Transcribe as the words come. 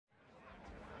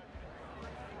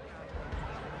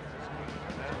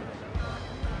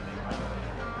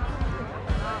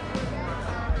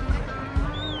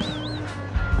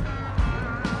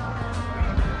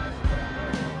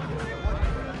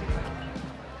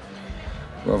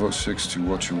Bravo 6 to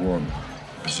what you want.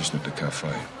 Position at the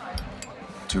cafe.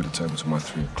 2 to table to my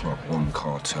 3 o'clock. 1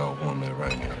 cartel, 1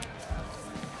 Iranian.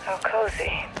 How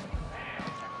cozy.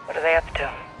 What are they up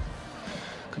to?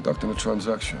 Conducting a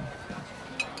transaction.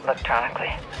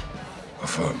 Electronically.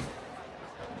 Affirm.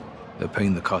 They're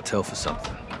paying the cartel for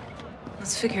something.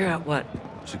 Let's figure out what.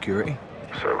 Security?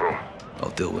 Several. I'll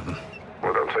deal with them.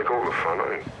 Well, don't take all the fun,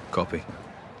 eh? Copy.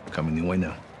 Coming your way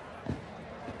now.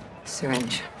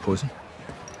 Syringe. Poison?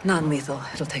 Non-lethal.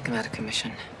 It'll take him out of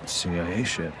commission. CIA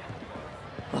shit.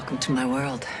 Welcome to my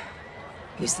world.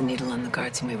 Use the needle on the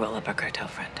guards and we roll up our cartel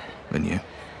friend. And you?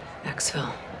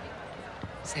 Exfil.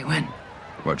 Say when.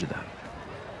 Roger that.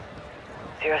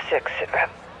 06, sit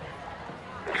rep.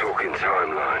 Talking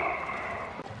timeline.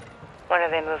 When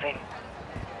are they moving?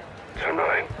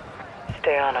 Tonight.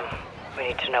 Stay on them. We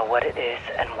need to know what it is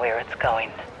and where it's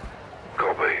going.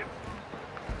 Copy.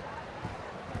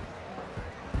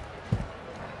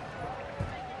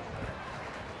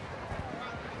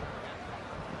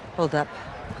 Hold up.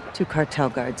 2 cartel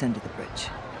guards under the bridge.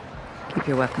 Keep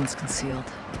your weapons concealed.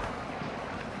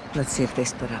 Let's see if they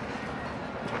split up.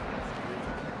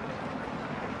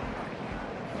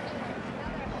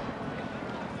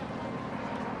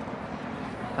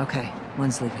 Okay,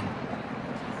 one's leaving.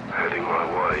 Heading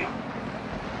my way.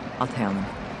 I'll tail them.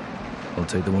 I'll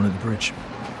take the one at the bridge.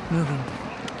 Moving.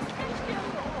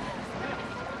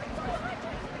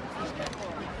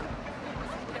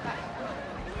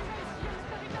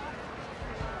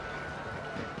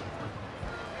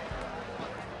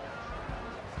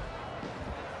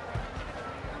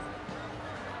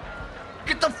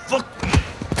 Get the fuck!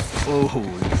 Oh,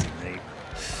 easy, mate.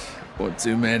 One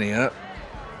too many, huh?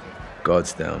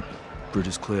 Guards down. Bridge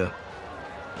is clear.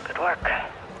 Good work.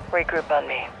 Regroup on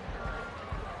me.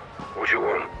 What you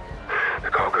want? The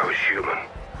cargo is human.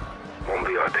 1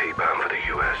 VIP bound for the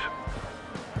US.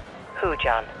 Who,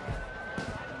 John?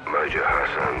 Major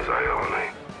Hassan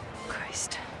Zayani.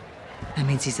 Christ. That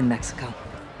means he's in Mexico.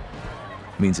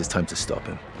 Means it's time to stop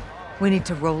him. We need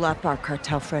to roll up our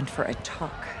cartel friend for a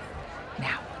talk.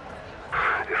 Now.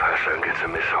 If Hassan gets a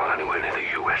missile anywhere near the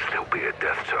US, there'll be a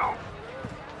death toll.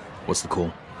 What's the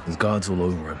call? There's guards all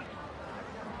over him.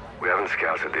 We haven't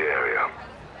scouted the area.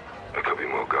 There could be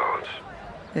more guards.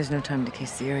 There's no time to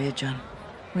case the area, John.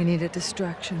 We need a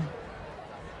distraction.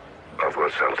 I've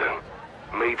got something.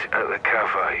 Meet at the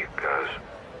cafe, guys.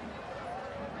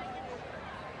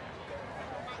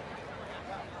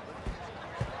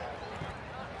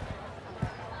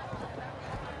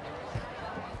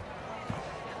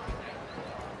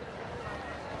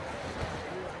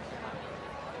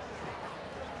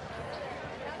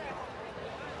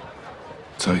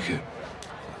 Take it.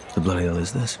 The bloody hell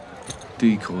is this?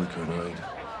 Decoy grenade.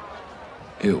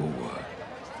 It'll work.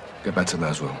 Get back to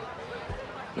Laswell.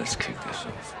 Let's kick this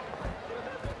off.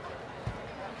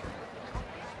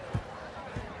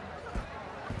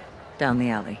 Down the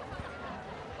alley.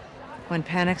 When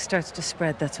panic starts to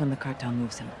spread, that's when the cartel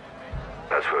moves in.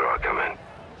 That's where I come in.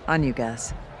 On you,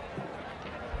 guys.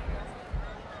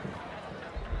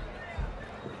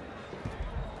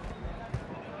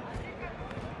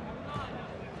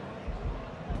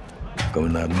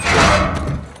 Going loud.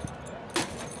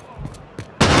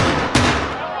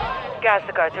 Guys,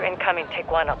 the guards are incoming. Take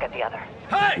one, I'll get the other.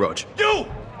 Hey! Rog. You!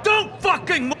 Don't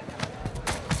fucking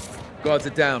Guards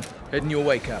are down. Heading your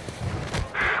way, Cap.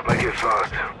 Make it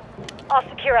fast. I'll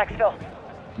secure Exfil.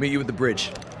 Meet you at the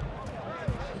bridge.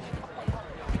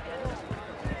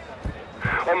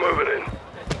 I'm moving in.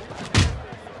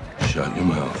 Shut your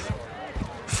mouth.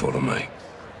 Follow me.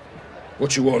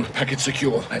 What you want? Package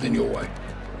secure. Heading your way.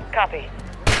 Copy.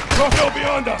 Cartel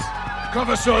behind us!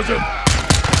 Cover, Sergeant!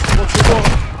 What you want?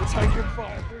 We're taking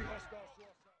fire. 3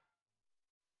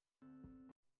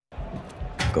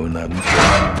 hostiles. Going loud.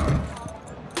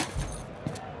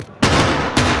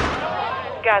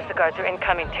 Guys, the guards are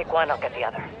incoming. Take one, I'll get the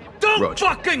other. Don't Rog.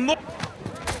 fucking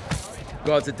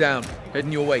Guards are down.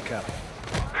 Heading your way, Cap.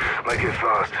 Make it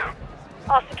fast.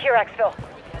 I'll secure Exfil.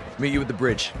 Meet you at the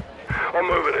bridge. I'm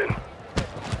moving in.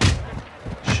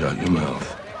 Shut your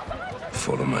mouth.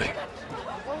 Follow me.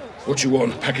 What you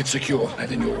want? Package secure.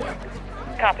 Heading your way.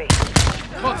 Copy.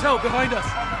 Cartel behind us!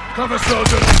 Cover,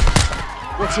 Sergeant!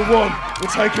 What you want? We're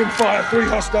taking fire. 3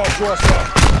 hostiles to our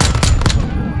side.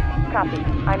 Copy.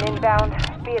 I'm inbound.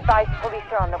 Be advised, police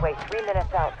are on the way. 3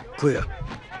 minutes out. Clear.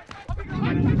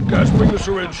 Guys, bring the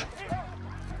syringe.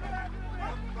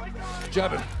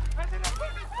 Jab him.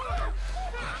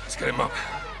 Let's get him up.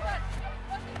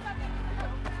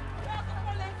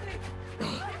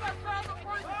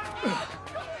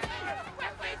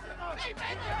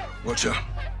 Watch out.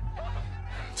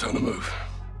 Time to move.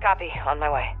 Copy. On my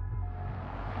way.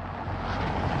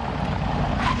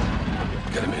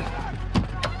 Get him in.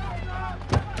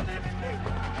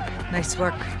 Nice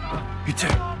work. You too.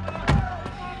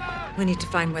 We need to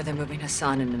find where they're moving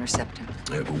Hassan and intercept him.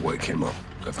 Yeah, we'll wake him up.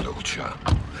 Have a little chat.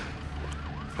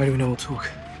 Why do we know we'll talk?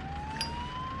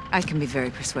 I can be very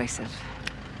persuasive.